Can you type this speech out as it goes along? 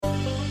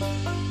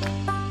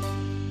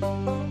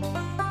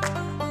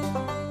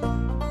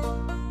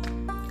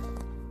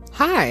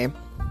Hi,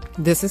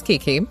 this is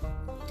Kiki.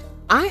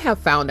 I have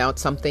found out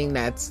something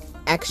that's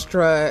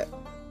extra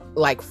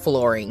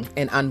flooring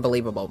and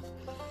unbelievable.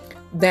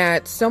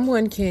 That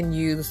someone can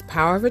use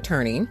power of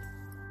attorney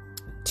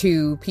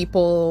to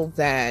people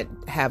that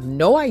have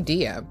no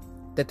idea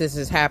that this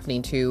is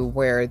happening to,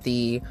 where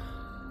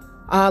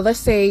let's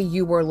say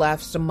you were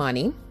left some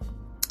money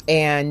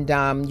and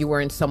you were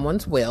in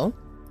someone's will.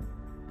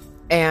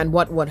 And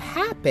what would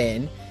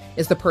happen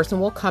is the person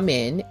will come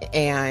in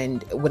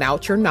and,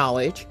 without your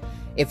knowledge,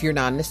 if you're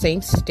not in the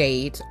same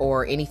state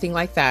or anything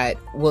like that,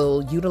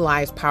 will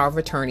utilize power of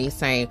attorney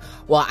saying,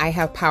 well, I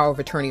have power of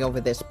attorney over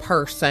this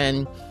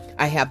person.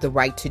 I have the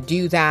right to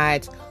do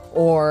that.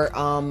 Or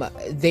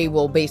they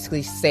will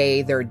basically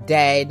say they're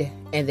dead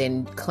and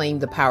then claim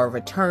the power of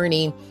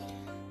attorney.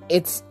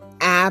 It's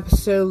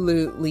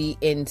absolutely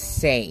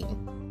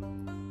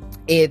insane.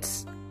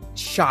 It's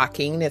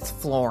shocking. It's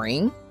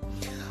flooring.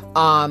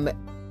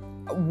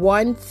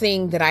 One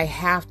thing that I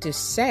have to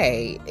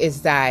say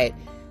is that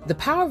the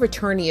power of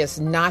attorney is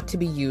not to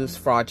be used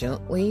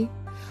fraudulently.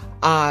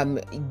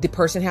 The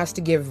person has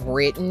to give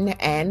written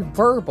and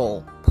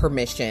verbal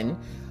permission.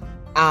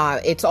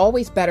 It's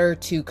always better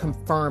to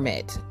confirm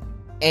it.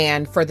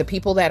 And for the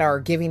people that are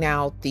giving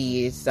out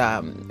these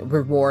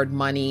reward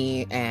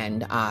money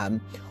and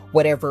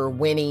whatever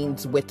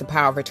winnings with the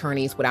power of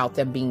attorneys without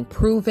them being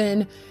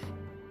proven,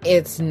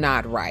 it's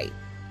not right.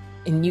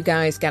 And you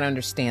guys got to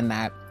understand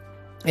that.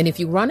 And if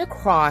you run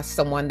across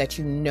someone that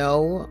you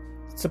know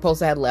supposed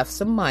to have left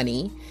some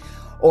money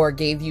or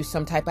gave you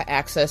some type of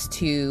access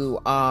to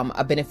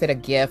a benefit, a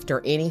gift,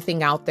 or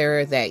anything out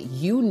there that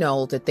you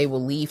know that they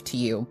will leave to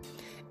you,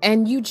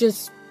 and you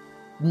just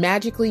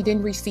magically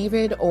didn't receive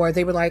it, or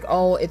they were like,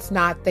 oh, it's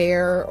not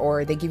there,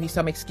 or they give you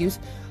some excuse,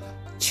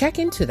 check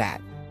into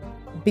that.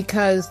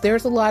 Because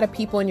there's a lot of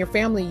people in your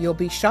family, you'll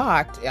be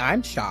shocked.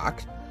 I'm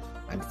shocked.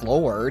 I'm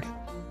floored.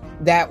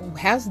 That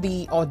has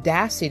the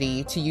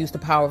audacity to use the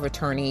power of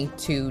attorney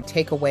to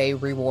take away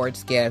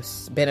rewards,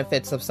 gifts,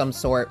 benefits of some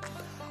sort.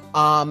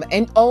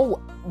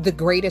 The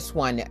greatest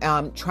one,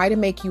 try to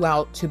make you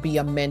out to be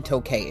a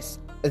mental case.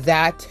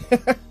 That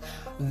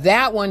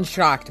one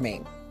shocked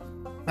me.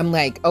 I'm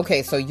like,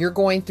 okay, so you're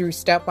going through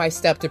step by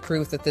step to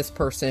prove that this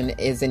person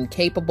is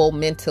incapable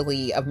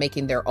mentally of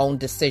making their own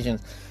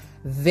decisions.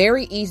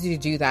 Very easy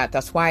to do that.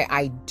 That's why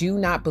I do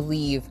not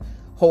believe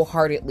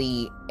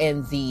wholeheartedly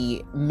in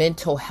the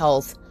mental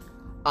health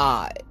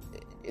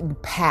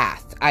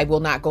path. I will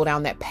not go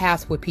down that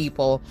path with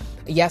people.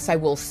 Yes, I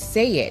will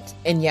say it.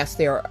 And yes,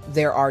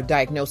 there are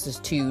diagnoses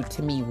to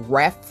me,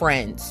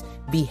 reference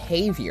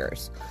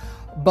behaviors.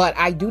 But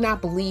I do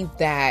not believe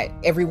that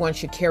everyone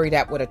should carry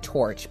that with a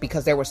torch,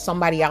 because there was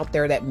somebody out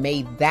there that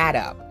made that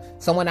up.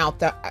 Someone out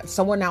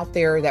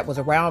there that was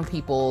around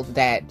people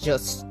that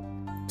just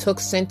took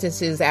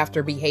sentences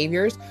after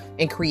behaviors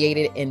and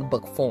created it in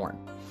book form.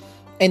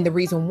 And the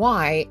reason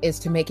why is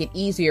to make it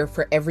easier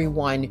for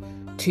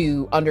everyone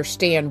to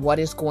understand what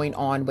is going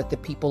on with the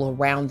people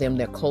around them,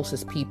 their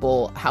closest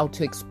people, how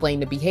to explain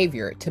the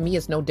behavior. To me,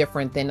 it's no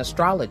different than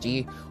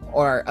astrology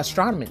or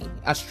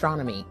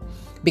astronomy,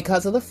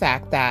 because of the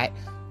fact that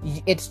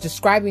it's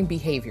describing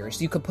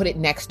behaviors. You could put it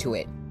next to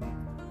it.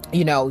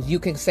 You know, you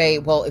can say,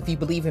 well, if you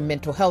believe in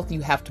mental health,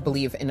 you have to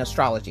believe in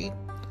astrology,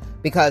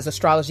 because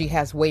astrology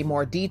has way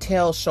more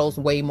details, shows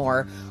way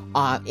more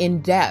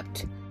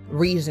in-depth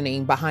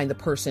reasoning behind the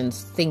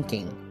person's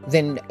thinking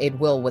than it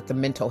will with the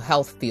mental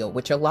health field,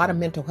 which a lot of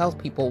mental health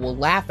people will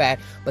laugh at,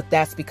 but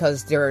that's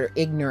because they're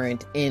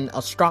ignorant in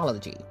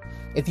astrology.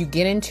 If you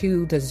get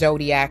into the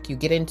zodiac, you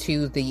get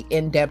into the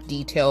in-depth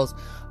details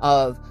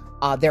of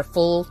their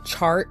full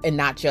chart, and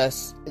not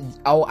just,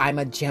 oh, I'm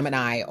a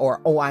Gemini,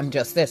 or, oh, I'm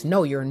just this.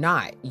 No, you're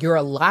not. You're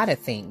a lot of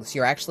things.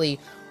 You're actually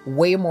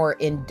way more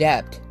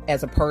in-depth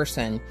as a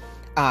person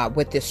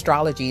with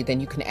astrology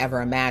than you can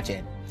ever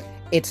imagine.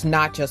 It's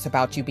not just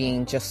about you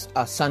being just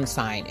a sun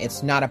sign.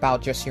 It's not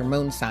about just your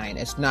moon sign.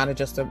 It's not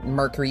just a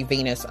Mercury,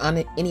 Venus,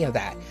 any of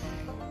that.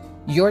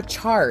 Your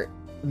chart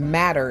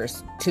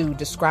matters to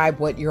describe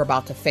what you're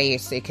about to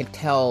face. It can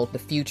tell the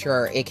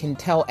future. It can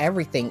tell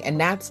everything. And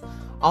that's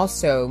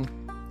also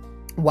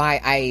why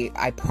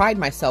I pride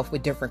myself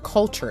with different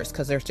cultures,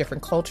 because there's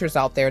different cultures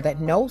out there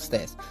that knows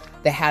this,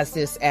 that has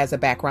this as a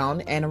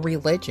background and a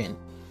religion.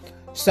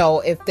 So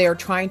if they're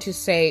trying to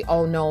say,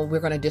 oh no, we're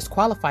going to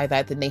disqualify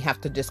that, then they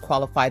have to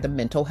disqualify the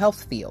mental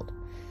health field,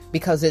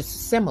 because it's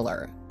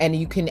similar. And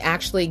you can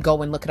actually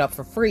go and look it up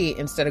for free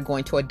instead of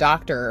going to a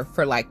doctor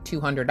for like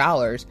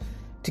 $200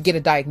 to get a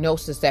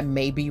diagnosis that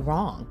may be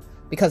wrong,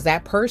 because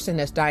that person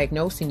that's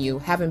diagnosing you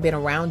haven't been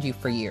around you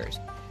for years.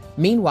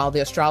 Meanwhile,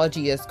 the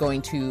astrology is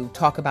going to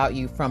talk about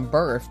you from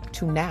birth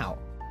to now,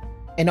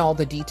 and all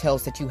the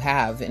details that you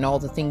have and all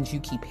the things you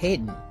keep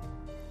hidden.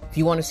 If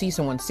you want to see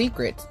someone's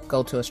secrets,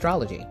 go to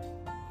astrology.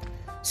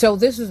 So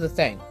this is the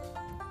thing.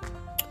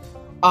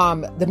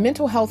 The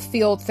mental health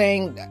field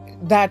thing,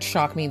 that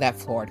shocked me, that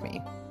floored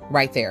me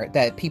right there,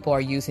 that people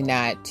are using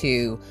that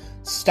to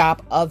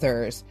stop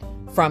others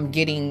from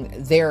getting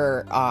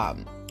their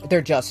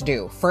their just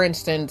due. For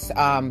instance,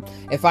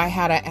 if I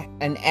had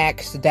an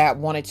ex that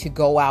wanted to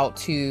go out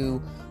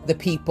to the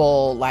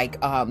people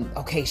like,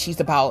 okay,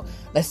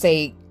 let's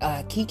say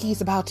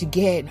Kiki's about to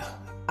get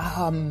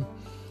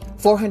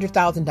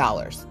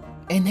 $400,000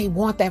 and they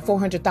want that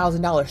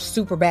 $400,000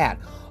 super bad.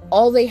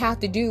 All they have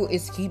to do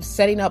is keep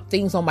setting up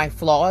things on my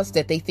flaws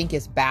that they think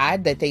is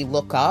bad, that they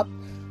look up,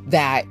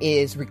 that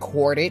is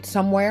recorded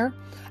somewhere,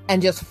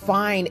 and just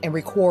find and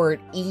record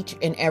each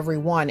and every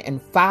one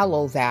and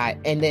follow that,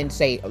 and then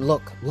say,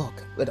 look,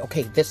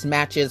 okay, this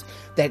matches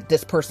that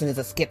this person is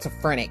a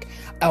schizophrenic.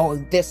 Oh,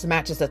 this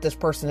matches that this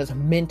person is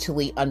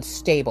mentally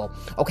unstable.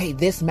 Okay,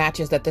 this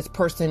matches that this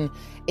person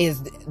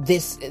is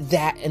this,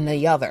 that, and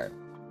the other.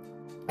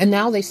 And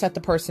now they set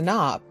the person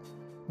up,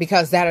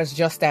 because that is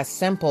just that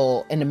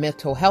simple in the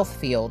mental health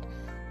field,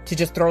 to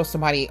just throw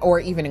somebody,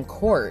 or even in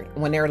court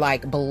when they're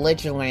like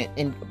belligerent,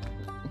 and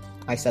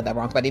I said that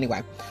wrong, but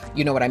anyway,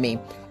 you know what I mean.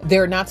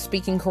 They're not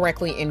speaking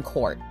correctly in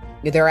court.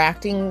 They're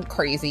acting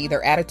crazy.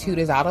 Their attitude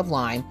is out of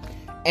line,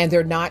 and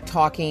they're not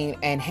talking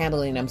and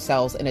handling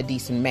themselves in a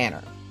decent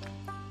manner.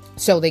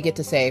 So they get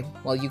to say,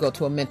 well, you go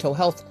to a mental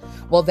health.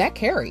 Well, that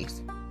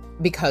carries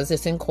because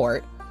it's in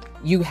court.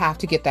 You have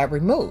to get that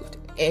removed.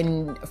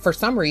 And for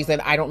some reason,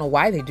 I don't know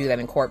why they do that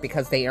in court,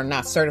 because they are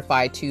not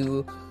certified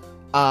to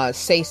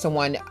say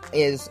someone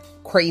is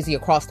crazy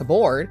across the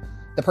board.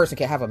 The person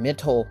can have a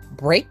mental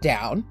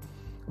breakdown,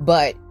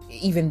 but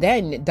even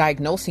then,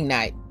 diagnosing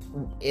that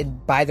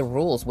by the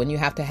rules, when you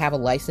have to have a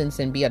license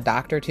and be a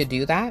doctor to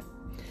do that.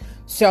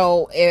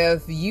 So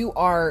if you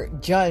are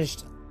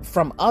judged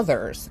from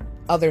others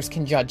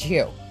can judge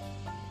you.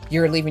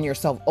 You're leaving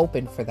yourself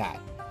open for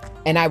that.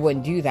 And I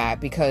wouldn't do that,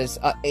 because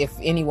if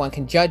anyone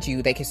can judge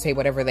you, they can say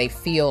whatever they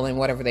feel and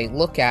whatever they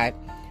look at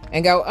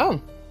and go,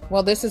 oh,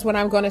 well, this is what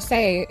I'm going to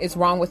say is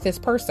wrong with this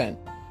person.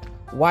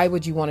 Why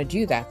would you want to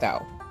do that,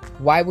 though?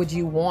 Why would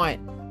you want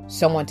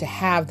someone to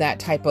have that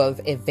type of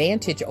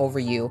advantage over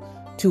you,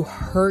 to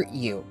hurt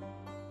you,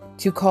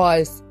 to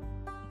cause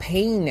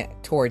pain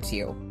towards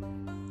you?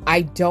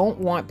 I don't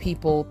want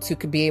people to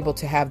be able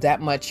to have that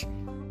much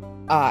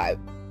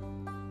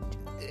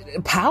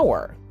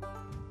power.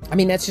 I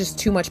mean, that's just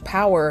too much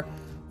power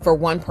for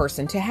one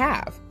person to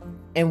have.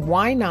 And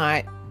why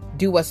not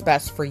do what's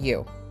best for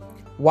you?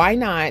 Why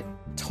not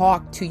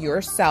talk to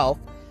yourself,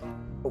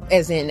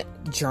 as in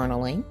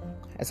journaling,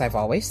 as I've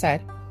always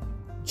said,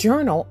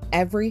 journal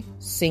every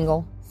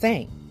single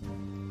thing.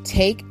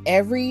 Take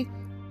every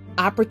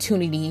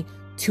opportunity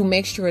to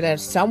make sure that if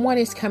someone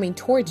is coming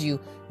towards you,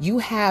 you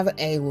have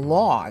a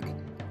log,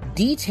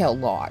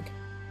 detailed log,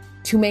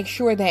 to make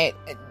sure that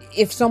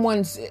if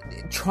someone's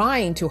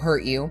trying to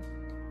hurt you,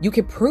 you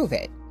can prove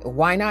it.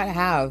 Why not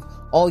have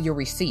all your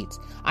receipts?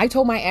 I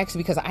told my ex,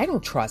 because I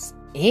don't trust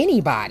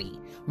anybody.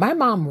 My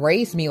mom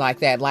raised me like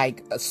that,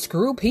 like,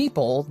 screw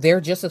people. They're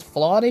just as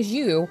flawed as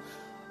you.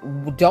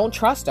 Don't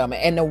trust them.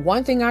 And the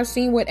one thing I've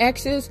seen with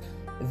exes,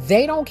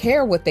 they don't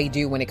care what they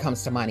do when it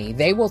comes to money.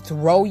 They will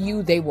throw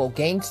you. They will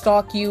gang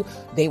stalk you.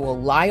 They will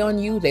lie on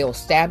you. They will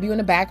stab you in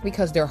the back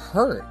because they're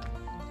hurt.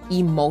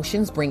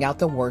 Emotions bring out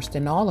the worst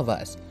in all of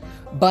us.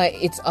 But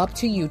it's up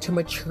to you to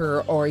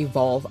mature or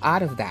evolve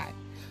out of that.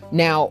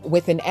 Now,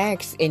 with an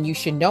ex, and you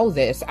should know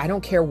this, I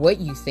don't care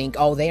what you think.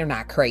 Oh, they're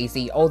not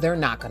crazy. Oh, they're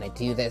not going to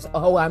do this.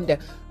 Oh,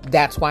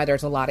 that's why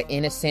there's a lot of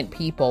innocent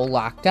people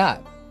locked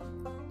up,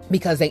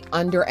 because they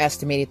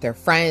underestimated their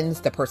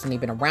friends, the person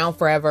they've been around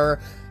forever.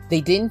 They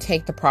didn't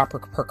take the proper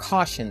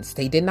precautions.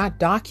 They did not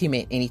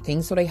document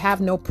anything, so they have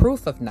no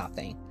proof of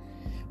nothing.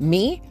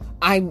 Me,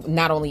 I'm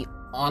not only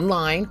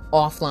online,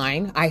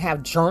 offline, I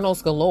have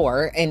journals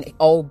galore, and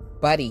oh,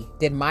 buddy,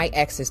 did my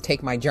exes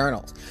take my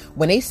journals.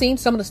 When they seen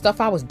some of the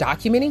stuff I was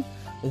documenting,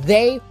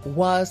 they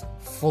was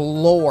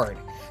floored.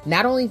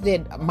 Not only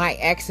did my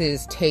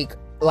exes take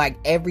like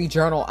every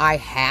journal I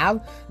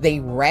have, they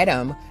read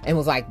them and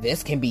was like,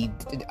 this can be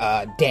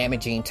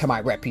damaging to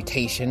my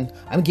reputation.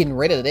 I'm getting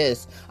rid of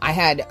this. I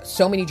had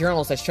so many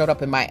journals that showed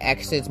up in my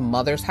ex's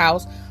mother's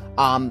house,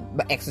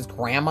 my ex's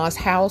grandma's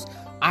house.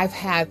 I've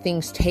had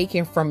things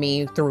taken from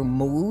me through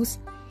moves.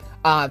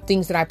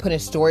 Things that I put in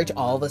storage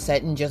all of a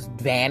sudden just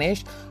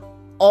vanished,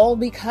 all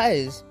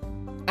because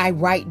I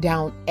write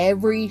down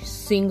every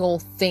single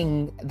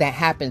thing that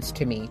happens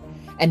to me.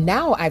 And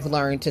now I've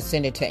learned to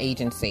send it to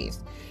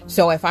agencies.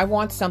 So if I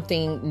want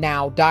something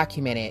now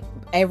documented,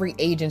 every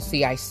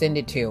agency I send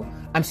it to,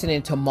 I'm sending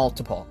it to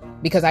multiple,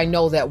 because I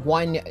know that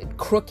one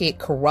crooked,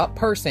 corrupt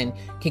person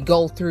can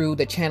go through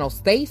the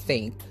channels they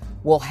think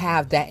will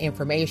have that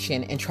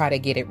information and try to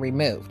get it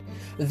removed.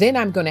 Then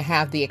I'm going to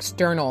have the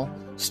external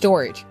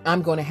storage.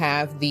 I'm going to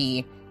have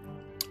the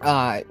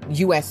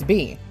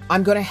USB.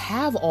 I'm going to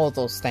have all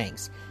those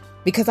things,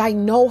 because I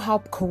know how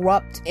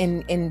corrupt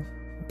and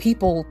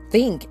people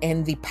think,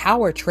 and the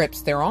power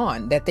trips they're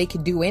on, that they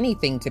can do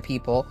anything to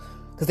people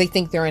because they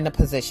think they're in a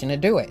position to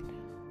do it.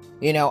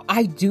 You know,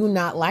 I do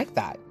not like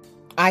that.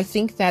 I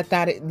think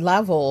that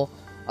level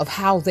of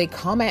how they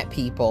come at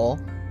people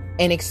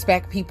and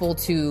expect people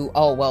to,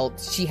 oh, well,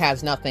 she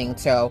has nothing,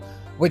 so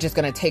we're just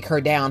going to take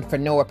her down for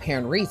no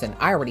apparent reason.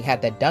 I already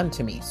had that done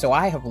to me. So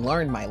I have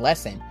learned my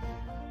lesson.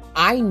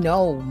 I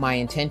know my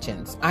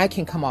intentions. I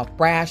can come off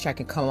brash. I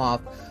can come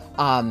off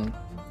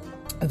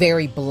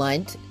very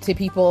blunt to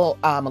people.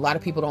 A lot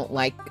of people don't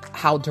like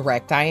how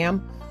direct I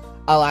am.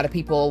 A lot of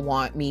people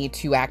want me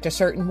to act a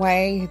certain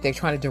way. They're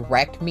trying to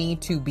direct me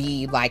to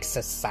be like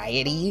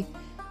society.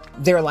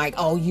 They're like,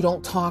 oh, you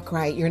don't talk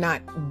right. You're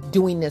not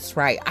doing this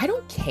right. I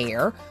don't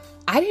care.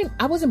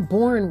 I wasn't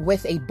born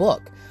with a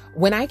book.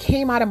 When I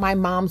came out of my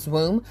mom's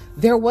womb,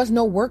 there was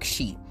no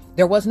worksheet.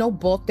 There was no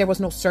book. There was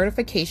no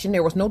certification.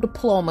 There was no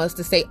diplomas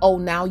to say, oh,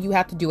 now you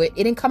have to do it.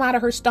 It didn't come out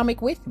of her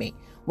stomach with me.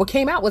 What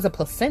came out was a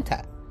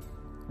placenta.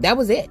 That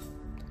was it.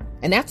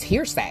 And that's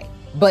hearsay,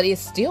 but it's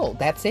still,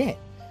 that's it.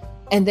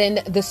 And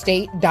then the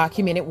state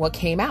documented what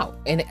came out.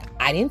 And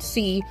I didn't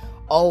see,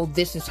 oh,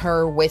 this is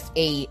her with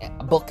a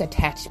book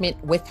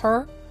attachment with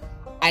her.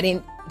 I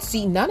didn't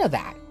see none of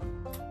that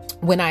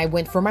when I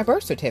went for my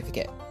birth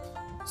certificate.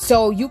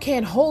 So you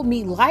can't hold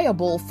me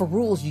liable for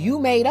rules you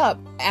made up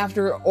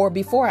after or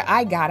before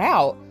I got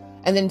out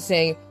and then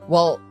say,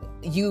 well,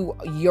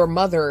 your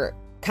mother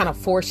kind of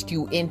forced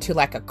you into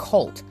like a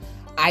cult.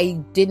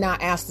 I did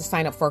not ask to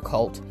sign up for a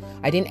cult.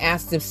 I didn't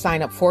ask to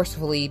sign up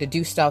forcefully to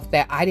do stuff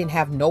that I didn't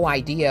have no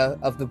idea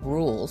of the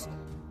rules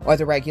or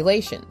the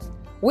regulations.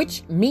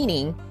 Which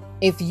meaning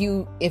if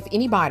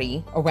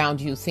anybody around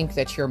you think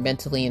that you're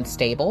mentally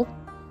unstable,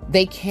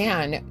 they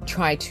can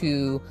try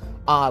to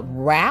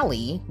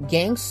rally,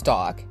 gang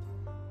stalk.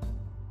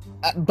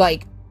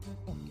 Like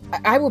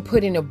I will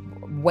put in a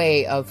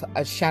way of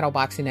a shadow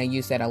boxing. I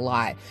use that a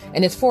lot,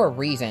 and it's for a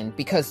reason,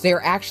 because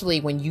they're actually,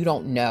 when you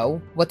don't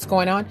know what's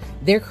going on,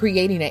 they're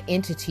creating an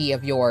entity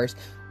of yours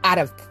out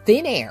of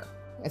thin air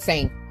and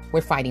saying,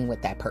 we're fighting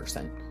with that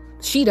person.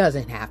 She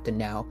doesn't have to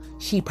know.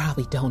 She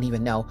probably don't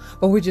even know,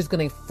 but we're just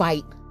going to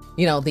fight,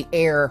 the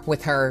air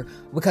with her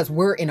because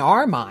we're in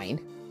our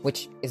mind,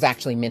 which is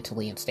actually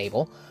mentally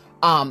unstable.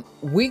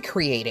 We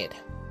created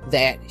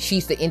that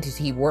she's the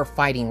entity we're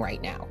fighting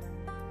right now.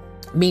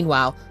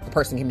 Meanwhile, the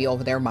person can be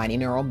over there minding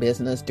their own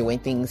business, doing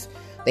things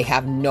they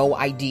have no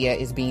idea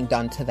is being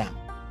done to them.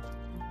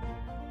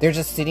 They're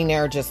just sitting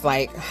there just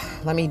like,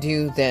 let me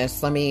do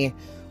this. Let me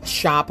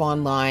shop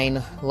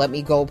online. Let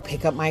me go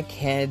pick up my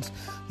kids.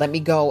 Let me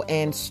go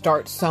and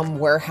start some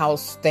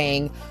warehouse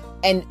thing.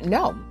 And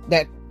no,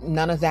 that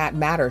none of that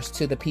matters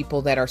to the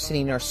people that are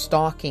sitting there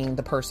stalking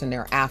the person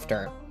they're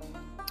after.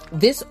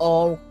 This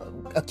all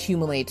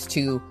accumulates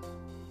to,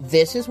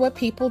 this is what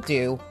people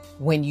do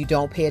when you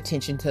don't pay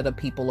attention to the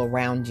people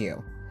around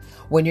you.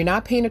 When you're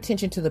not paying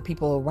attention to the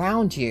people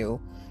around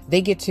you,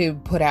 they get to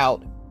put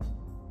out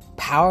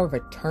power of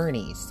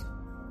attorneys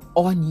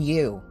on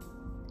you.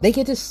 They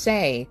get to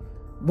say,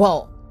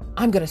 well,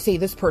 I'm going to say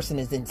this person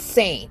is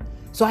insane,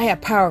 so I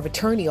have power of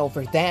attorney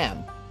over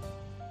them.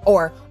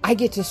 Or I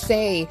get to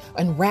say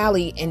and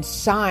rally and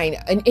sign,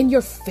 and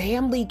your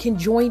family can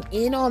join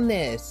in on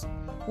this,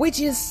 which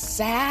is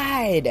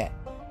sad.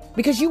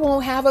 Because you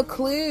won't have a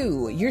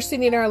clue. You're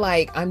sitting there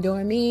like, I'm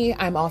doing me.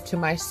 I'm off to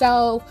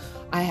myself.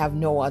 I have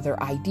no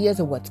other ideas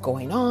of what's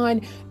going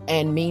on.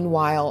 And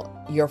meanwhile,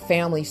 your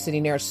family's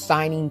sitting there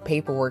signing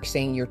paperwork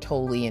saying you're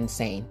totally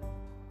insane.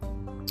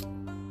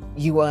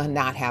 You will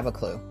not have a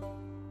clue.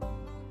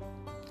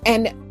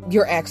 And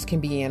your ex can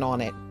be in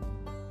on it.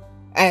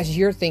 As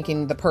you're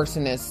thinking the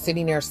person is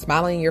sitting there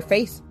smiling in your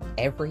face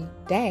every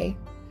day.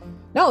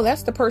 No,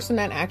 that's the person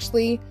that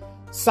actually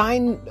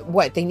sign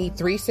what they need,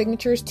 3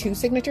 signatures, 2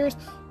 signatures,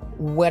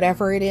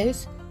 whatever it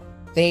is,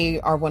 they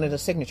are one of the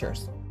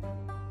signatures.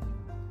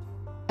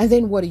 And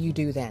then what do you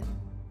do then?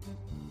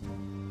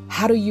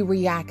 How do you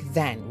react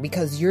then?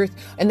 Because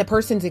and the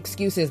person's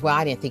excuse is, well,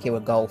 I didn't think it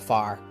would go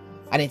far.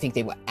 I didn't think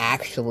they would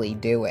actually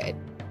do it.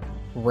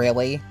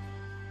 Really?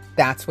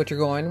 That's what you're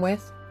going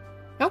with?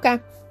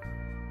 Okay.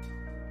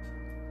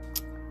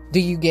 Do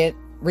you get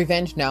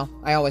revenge? No.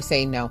 I always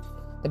say no.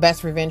 The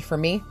best revenge for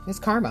me is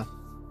karma.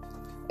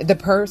 The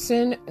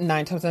person,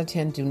 9 times out of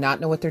 10, do not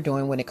know what they're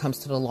doing when it comes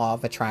to the law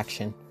of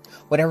attraction.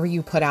 Whatever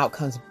you put out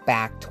comes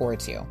back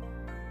towards you.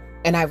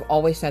 And I've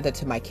always said that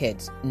to my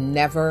kids.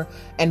 Never.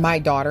 And my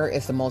daughter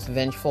is the most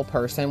vengeful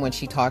person. When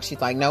she talks,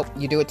 she's like, nope,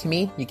 you do it to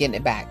me, you're getting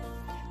it back.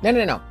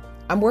 No.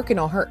 I'm working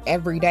on her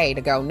every day to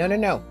go,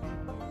 no.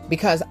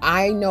 Because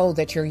I know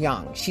that you're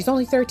young. She's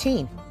only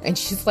 13. And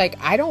she's like,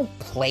 I don't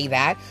play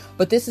that.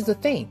 But this is the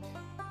thing.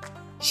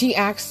 She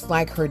acts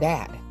like her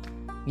dad.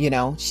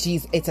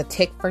 It's a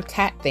tick for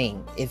tat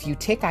thing. If you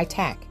tick, I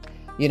tack,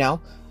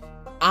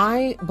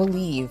 I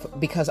believe,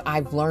 because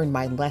I've learned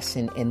my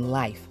lesson in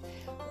life,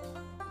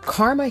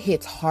 karma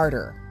hits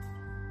harder.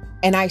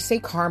 And I say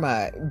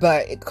karma,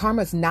 but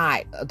karma's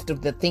not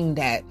the thing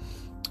that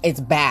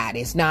it's bad.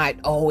 It's not,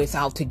 it's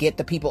out to get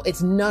the people.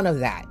 It's none of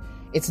that.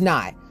 It's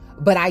not.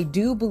 But I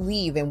do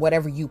believe in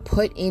whatever you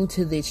put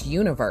into this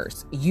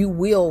universe,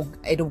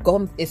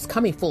 it's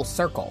coming full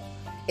circle.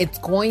 It's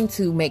going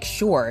to make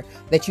sure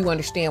that you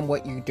understand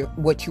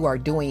what you are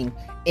doing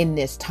in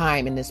this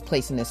time, in this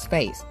place, in this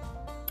space.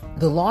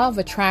 The law of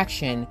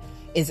attraction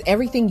is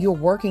everything you're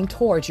working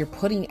towards, you're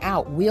putting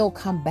out, will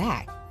come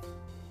back.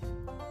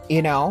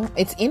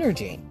 It's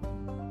energy.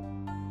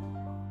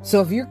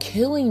 So if you're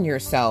killing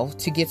yourself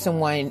to get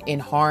someone in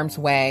harm's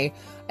way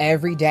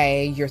every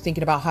day, you're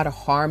thinking about how to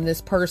harm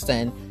this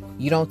person,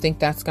 you don't think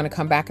that's going to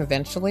come back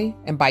eventually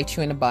and bite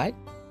you in the butt?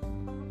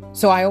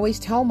 So I always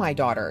tell my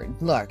daughter,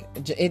 look,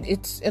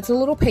 it's a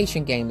little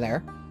patient game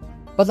there,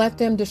 but let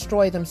them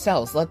destroy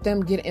themselves. Let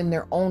them get in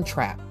their own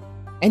trap.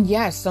 And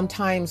yes,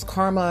 sometimes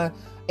karma,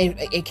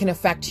 it can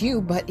affect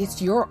you, but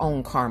it's your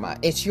own karma.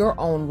 It's your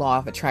own law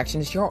of attraction.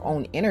 It's your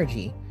own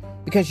energy,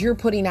 because you're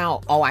putting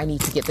out, oh, I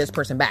need to get this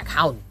person back.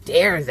 How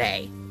dare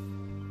they?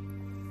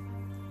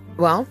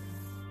 Well,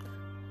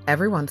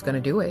 everyone's going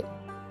to do it.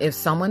 If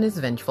someone is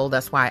vengeful,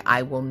 that's why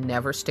I will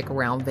never stick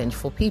around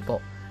vengeful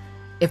people.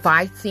 If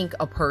I think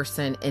a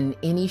person in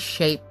any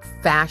shape,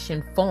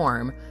 fashion,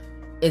 form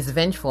is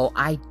vengeful,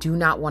 I do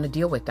not want to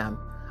deal with them.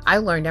 I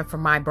learned that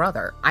from my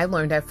brother. I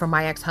learned that from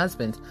my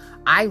ex-husbands.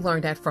 I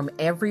learned that from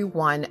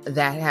everyone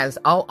that has,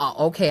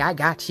 okay, I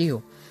got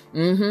you.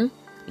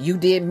 You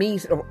did me.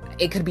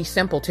 It could be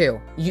simple too.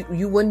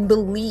 You wouldn't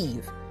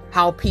believe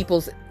how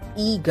people's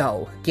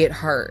ego get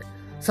hurt.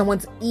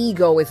 Someone's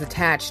ego is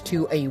attached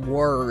to a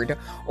word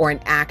or an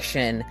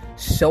action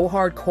so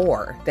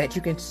hardcore that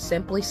you can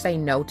simply say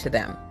no to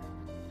them.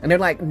 And they're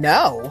like,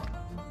 no.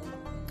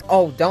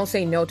 Oh, don't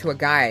say no to a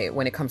guy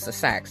when it comes to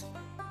sex.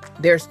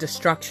 There's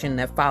destruction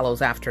that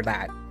follows after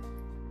that.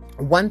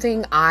 One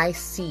thing I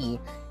see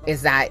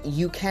is that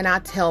you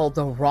cannot tell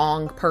the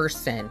wrong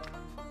person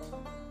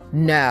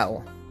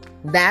no.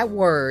 That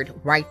word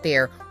right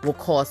there will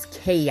cause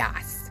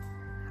chaos.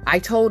 I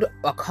told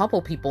a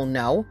couple people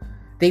no.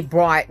 They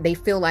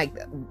feel like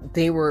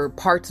they were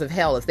parts of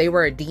hell. If they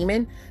were a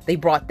demon, they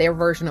brought their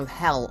version of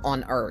hell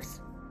on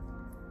earth.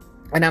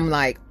 And I'm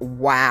like,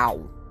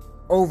 wow,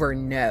 over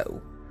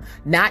no.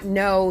 Not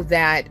no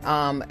that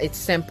it's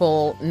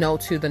simple, no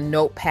to the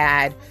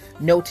notepad,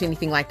 no to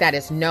anything like that.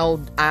 It's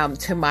no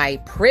to my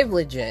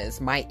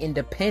privileges, my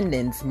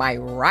independence, my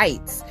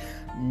rights.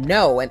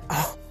 No. And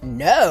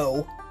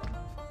no.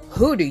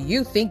 Who do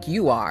you think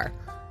you are?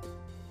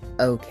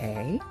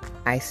 Okay,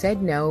 I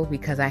said no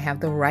because I have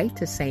the right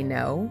to say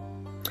no.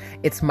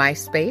 It's my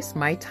space,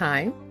 my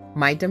time,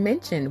 my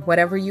dimension,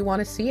 whatever you want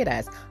to see it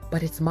as,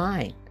 but it's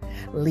mine.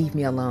 Leave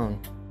me alone.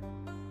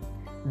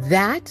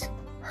 That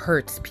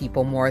hurts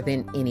people more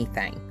than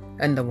anything,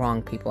 and the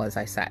wrong people, as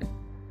I said.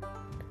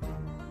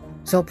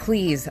 So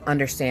please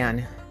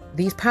understand,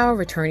 these power of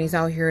attorneys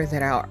out here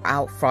that are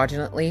out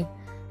fraudulently,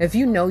 if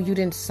you know you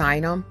didn't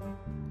sign them,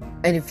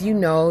 and if you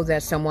know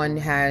that someone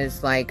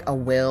has like a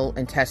will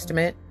and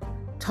testament,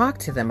 talk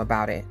to them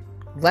about it.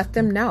 Let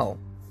them know.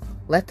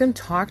 Let them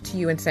talk to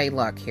you and say,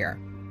 look here,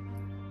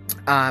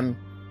 I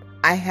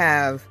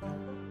have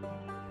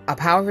a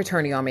power of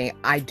attorney on me.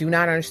 I do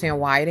not understand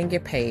why I didn't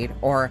get paid,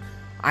 or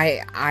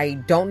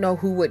I don't know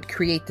who would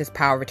create this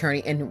power of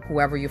attorney, and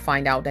whoever you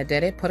find out that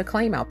did it, put a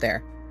claim out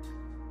there.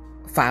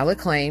 File a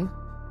claim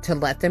to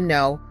let them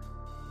know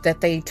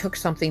that they took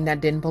something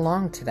that didn't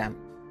belong to them.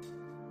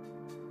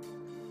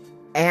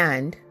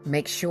 And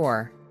make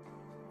sure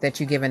that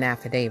you give an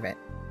affidavit.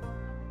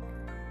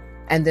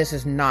 And this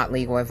is not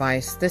legal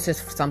advice. This is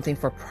something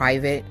for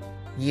private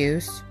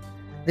use.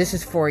 This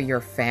is for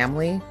your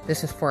family.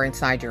 This is for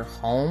inside your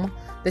home.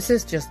 This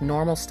is just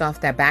normal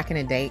stuff that back in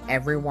the day,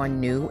 everyone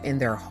knew in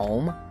their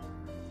home.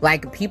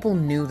 Like, people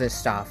knew this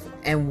stuff.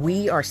 And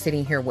we are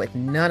sitting here with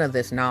none of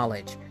this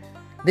knowledge.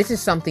 This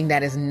is something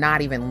that is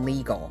not even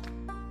legal.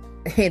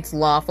 It's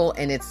lawful,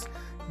 and it's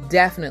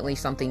definitely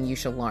something you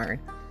should learn.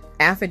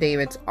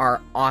 Affidavits are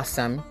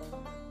awesome.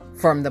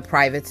 From the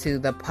private to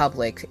the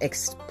public,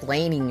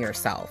 explaining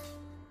yourself.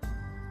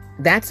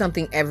 That's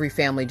something every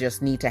family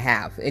just need to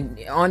have.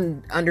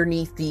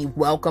 Underneath the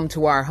welcome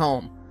to our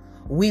home,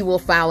 we will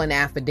file an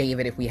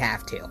affidavit if we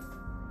have to.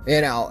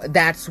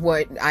 That's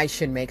what I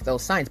should make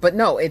those signs. But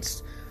no,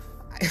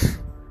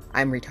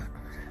 I'm retarded.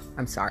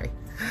 I'm sorry.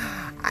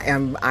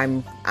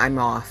 I'm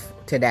off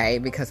today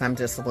because I'm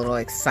just a little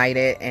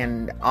excited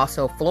and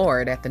also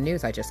floored at the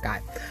news I just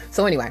got.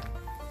 So anyway,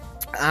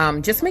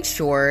 just make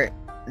sure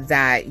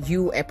that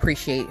you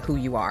appreciate who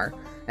you are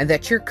and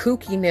that your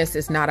kookiness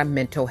is not a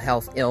mental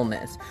health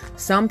illness.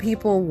 Some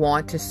people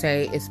want to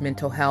say it's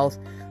mental health,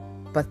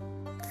 but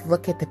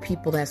look at the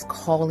people that's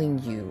calling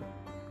you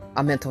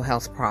a mental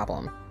health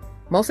problem.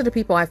 Most of the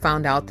people I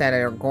found out that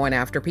are going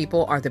after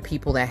people are the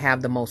people that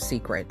have the most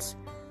secrets.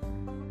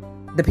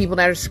 The people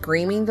that are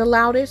screaming the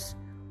loudest,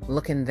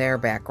 look in their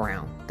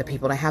background. The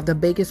people that have the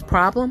biggest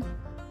problem,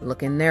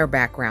 look in their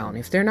background.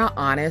 If they're not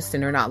honest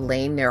and they're not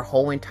laying their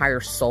whole entire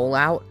soul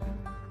out,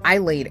 I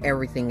laid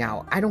everything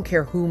out. I don't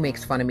care who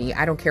makes fun of me.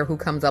 I don't care who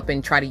comes up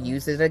and try to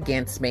use it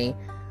against me.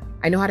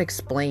 I know how to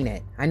explain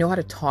it. I know how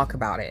to talk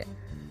about it.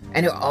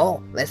 And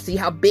let's see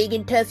how big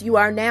and tough you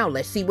are now.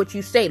 Let's see what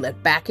you say. Let's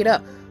back it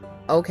up.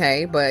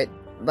 Okay, but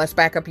let's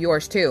back up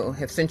yours too.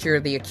 Since you're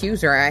the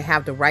accuser, I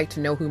have the right to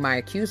know who my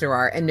accuser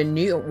are and to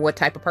know what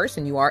type of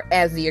person you are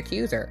as the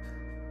accuser.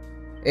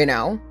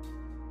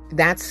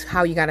 That's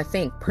how you got to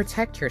think.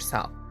 Protect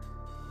yourself.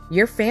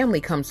 Your family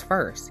comes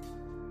first.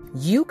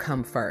 You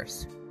come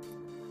first.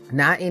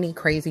 Not any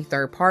crazy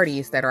third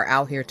parties that are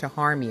out here to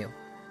harm you.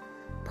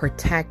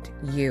 Protect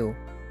you.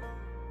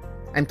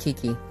 I'm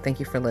Kiki.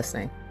 Thank you for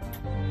listening.